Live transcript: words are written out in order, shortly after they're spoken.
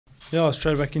Yeah,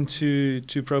 straight back into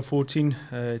Pro 14.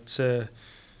 It's a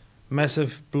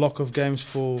massive block of games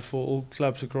for all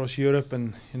clubs across Europe,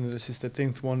 and this is the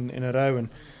 10th one in a row.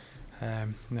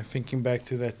 And thinking back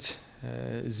to that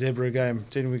Zebra game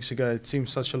 10 weeks ago, it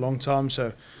seems such a long time.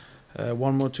 So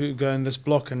one more to go in this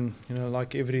block, and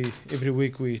like every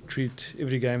week we treat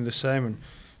every game the same and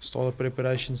started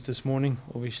preparations this morning.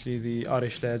 Obviously the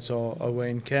Irish lads are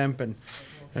away in camp, and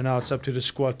now it's up to the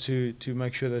squad to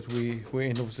make sure that we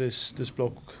end off this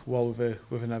block well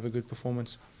with another good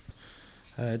performance.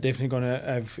 Definitely going to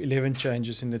have 11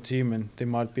 changes in the team, and there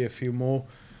might be a few more.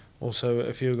 Also,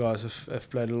 a few guys have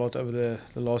played a lot over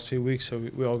the last few weeks, so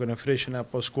we are going to freshen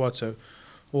up our squad. So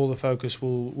all the focus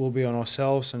will be on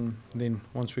ourselves, and then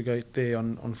once we get there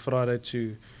on Friday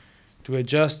to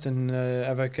adjust and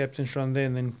have our captains run there,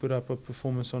 and then put up a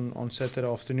performance on Saturday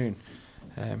afternoon.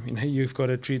 You've got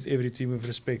to treat every team with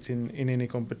respect in any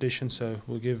competition, so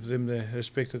we'll give them the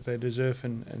respect that they deserve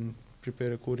and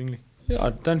prepare accordingly. Yeah, I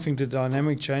don't think the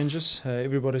dynamic changes.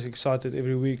 Everybody's excited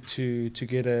every week to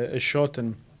get a shot,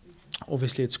 and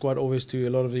obviously it's quite obvious to a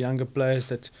lot of the younger players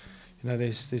that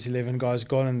there's 11 guys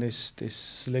gone, and there's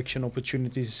selection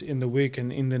opportunities in the week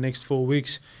and in the next 4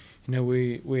 weeks.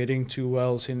 We're heading to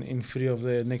Wales in 3 of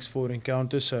the next 4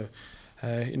 encounters, so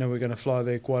we're going to fly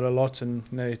there quite a lot, and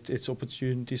it's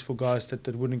opportunities for guys that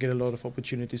wouldn't get a lot of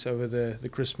opportunities over the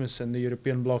Christmas and the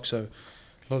European block. So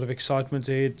a lot of excitement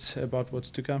ahead about what's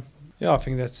to come. Yeah, I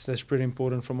think that's pretty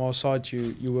important from our side.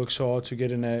 You work so hard to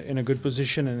get in a good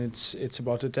position, and it's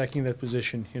about attacking that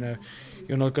position.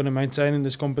 You're not going to maintain in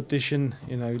this competition.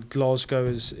 Glasgow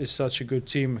is such a good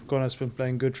team. Connacht's been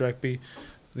playing good rugby.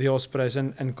 The Ospreys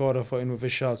and Cardiff are in with a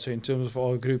shout. So in terms of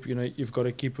our group, you've got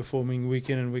to keep performing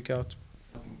week in and week out.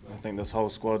 I think this whole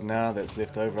squad now that's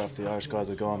left over after the Irish guys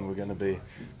are gone, we're going to be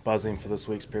buzzing for this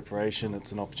week's preparation.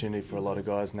 It's an opportunity for a lot of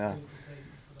guys now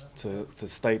to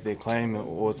state their claim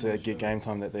or to get game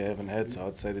time that they haven't had. So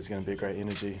I'd say there's going to be a great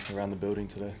energy around the building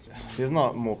today. There's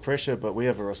not more pressure, but we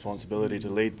have a responsibility to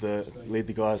lead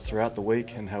the guys throughout the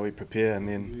week and how we prepare. And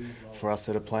then for us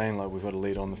that are playing, we've got to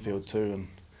lead on the field too. And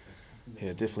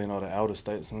yeah, definitely not an elder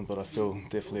statesman, but I feel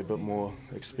definitely a bit more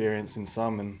experience in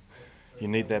some, and you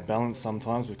need that balance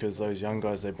sometimes because those young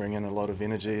guys, they bring in a lot of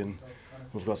energy, and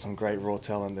we've got some great raw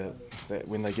talent that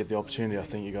when they get the opportunity, I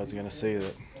think you guys are going to see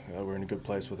that we're in a good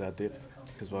place with our depth,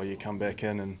 because you come back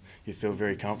in and you feel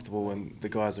very comfortable, and the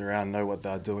guys around know what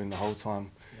they're doing the whole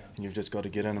time, and you've just got to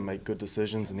get in and make good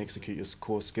decisions and execute your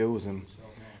core skills. And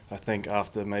I think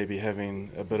after maybe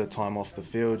having a bit of time off the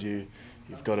field, you've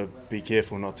got to be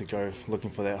careful not to go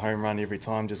looking for that home run every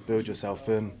time. Just build yourself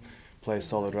in, play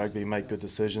solid rugby, make good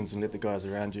decisions, and let the guys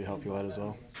around you help you out as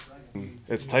well.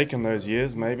 It's taken those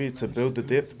years maybe to build the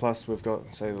depth, plus we've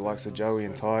got, say, the likes of Joey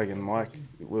and Tig and Mike.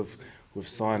 We've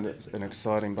signed an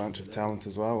exciting bunch of talent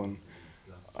as well, and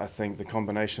I think the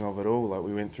combination of it all,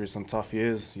 we went through some tough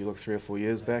years. You look 3 or 4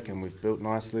 years back and we've built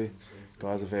nicely.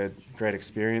 Guys have had great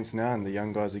experience now, and the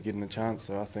young guys are getting a chance,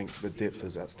 so I think the depth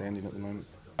is outstanding at the moment.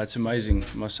 It's amazing,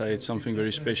 I must say. It's something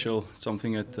very special,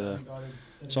 something that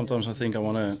sometimes I think I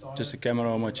want just a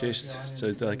camera on my chest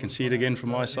so that I can see it again from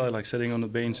my side, like sitting on the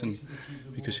bench, and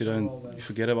because you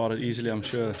forget about it easily, I'm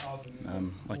sure.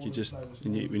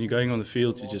 When you're going on the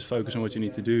field, you just focus on what you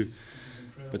need to do.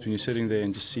 But when you're sitting there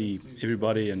and just see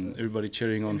everybody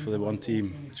cheering on for the one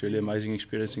team, it's really amazing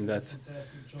experiencing that.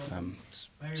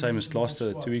 Same as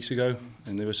Gloucester 2 weeks ago,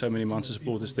 and there were so many Munster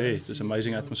supporters there. It was an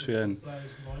amazing atmosphere, and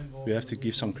we have to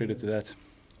give some credit to that.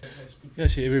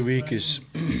 Yes, every week is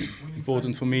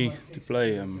important for me to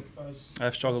play.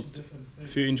 I've struggled a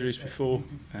few injuries before,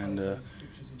 and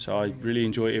so I really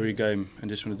enjoy every game and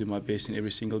just want to do my best in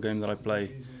every single game that I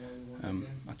play.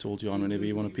 I told Johann, whenever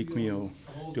you want to pick me or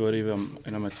do whatever,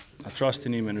 I trust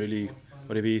in him, and really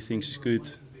whatever he thinks is good,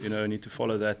 I need to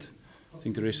follow that. I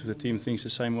think the rest of the team thinks the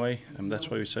same way, and that's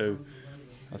why we're so,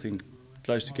 I think,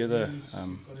 close together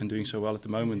and doing so well at the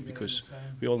moment, because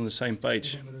we're all on the same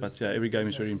page. But yeah, every game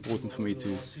is very important for me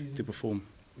to perform.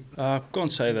 I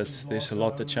can't say that there's a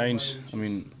lot that changed. I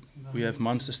mean, we have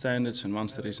Munster standards, and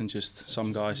Munster isn't just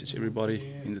some guys, it's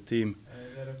everybody in the team.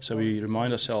 So we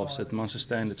remind ourselves that Munster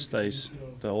standard stays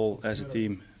the whole as a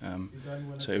team.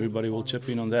 So everybody will chip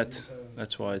in on that.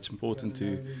 That's why it's important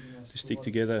to stick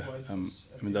together.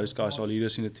 Those guys are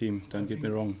leaders in the team, don't get me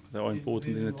wrong, they are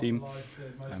important in the team.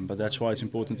 But that's why it's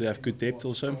important to have good depth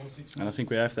also, and I think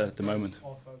we have that at the moment.